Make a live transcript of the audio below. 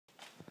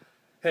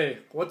Hey,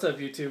 what's up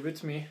YouTube?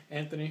 It's me,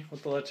 Anthony,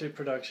 with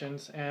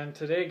TheLecheProductions, and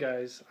today,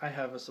 guys, I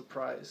have a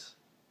surprise.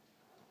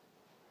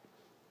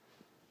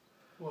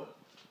 What?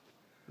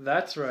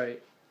 That's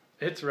right.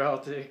 It's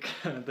Raltic,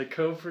 the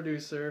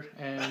co-producer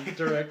and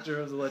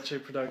director of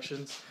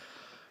TheLecheProductions.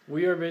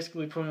 We are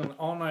basically putting an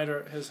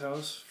all-nighter at his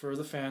house for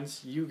the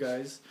fans, you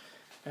guys,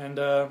 and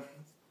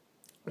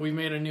we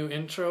made a new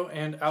intro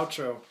and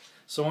outro.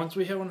 So once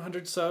we hit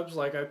 100 subs,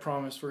 like I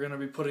promised, we're going to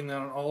be putting that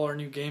on all our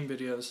new game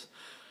videos.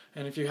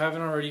 And if you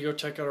haven't already, go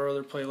check out our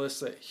other playlists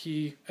that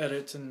he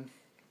edits and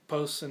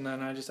posts, and then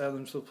I just add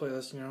them to the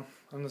playlist. You know,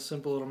 I'm the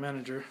simple little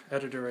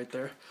editor right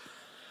there.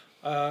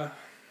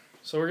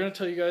 So we're going to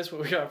tell you guys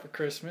what we got for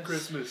Christmas.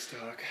 Christmas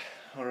talk.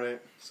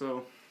 Alright,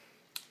 so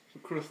for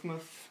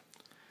Christmas,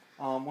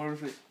 what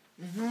is it?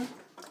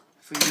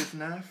 See this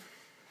knife?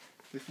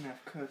 This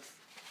knife cuts.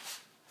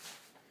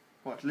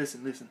 Watch,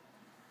 listen.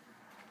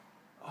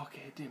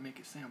 Okay, it didn't make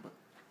it sound, but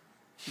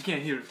you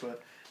can't hear it,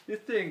 but this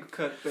thing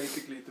cuts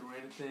basically through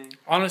anything.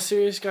 On a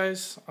serious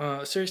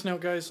note,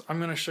 guys, I'm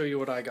going to show you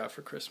what I got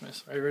for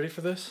Christmas. Are you ready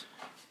for this?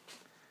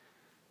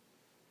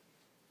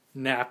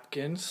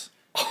 Napkins.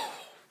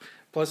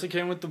 Plus it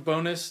came with the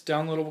bonus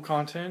downloadable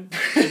content.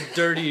 A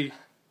dirty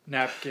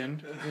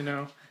napkin, you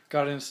know.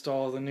 Got to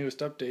install the newest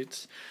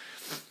updates.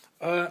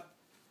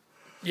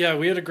 Yeah,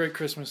 we had a great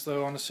Christmas,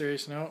 though, on a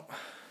serious note.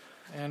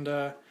 And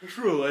It's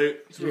real late.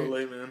 It's real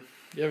late, man.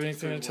 You have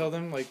anything to tell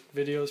them, like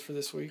videos for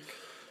this week?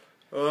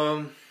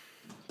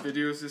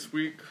 Videos this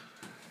week.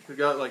 We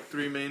got like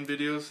 3 main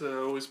videos that I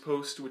always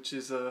post, which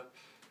is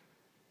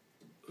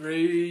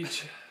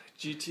Rage,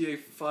 GTA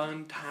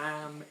Fun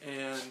Time,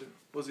 and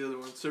what's the other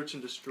one? Search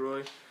and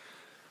Destroy.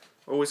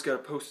 Always gotta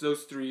post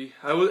those 3.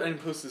 I didn't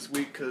post this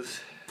week because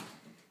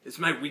it's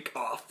my week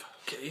off.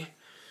 Okay,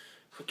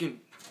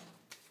 fucking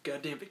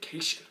goddamn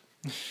vacation,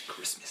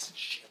 Christmas and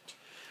shit.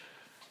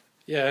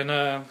 Yeah,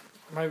 and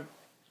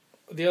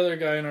the other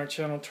guy in our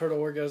channel, Turtle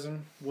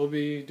Orgasm, will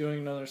be doing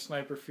another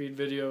sniper feed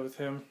video with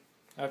him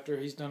after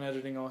he's done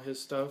editing all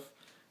his stuff.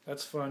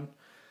 That's fun.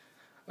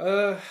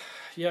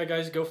 Yeah,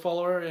 guys, go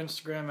follow our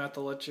Instagram at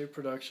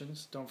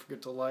TheLecheProductions. Don't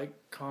forget to like,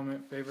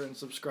 comment, favorite, and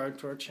subscribe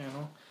to our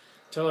channel.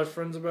 Tell our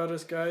friends about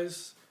us,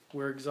 guys.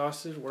 We're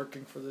exhausted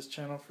working for this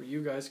channel for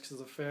you guys because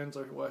the fans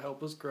are what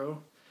help us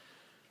grow.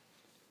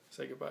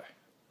 Say goodbye.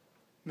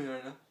 Me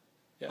right now?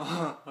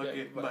 Yeah.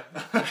 Okay, yeah, bye.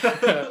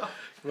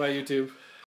 Bye, YouTube.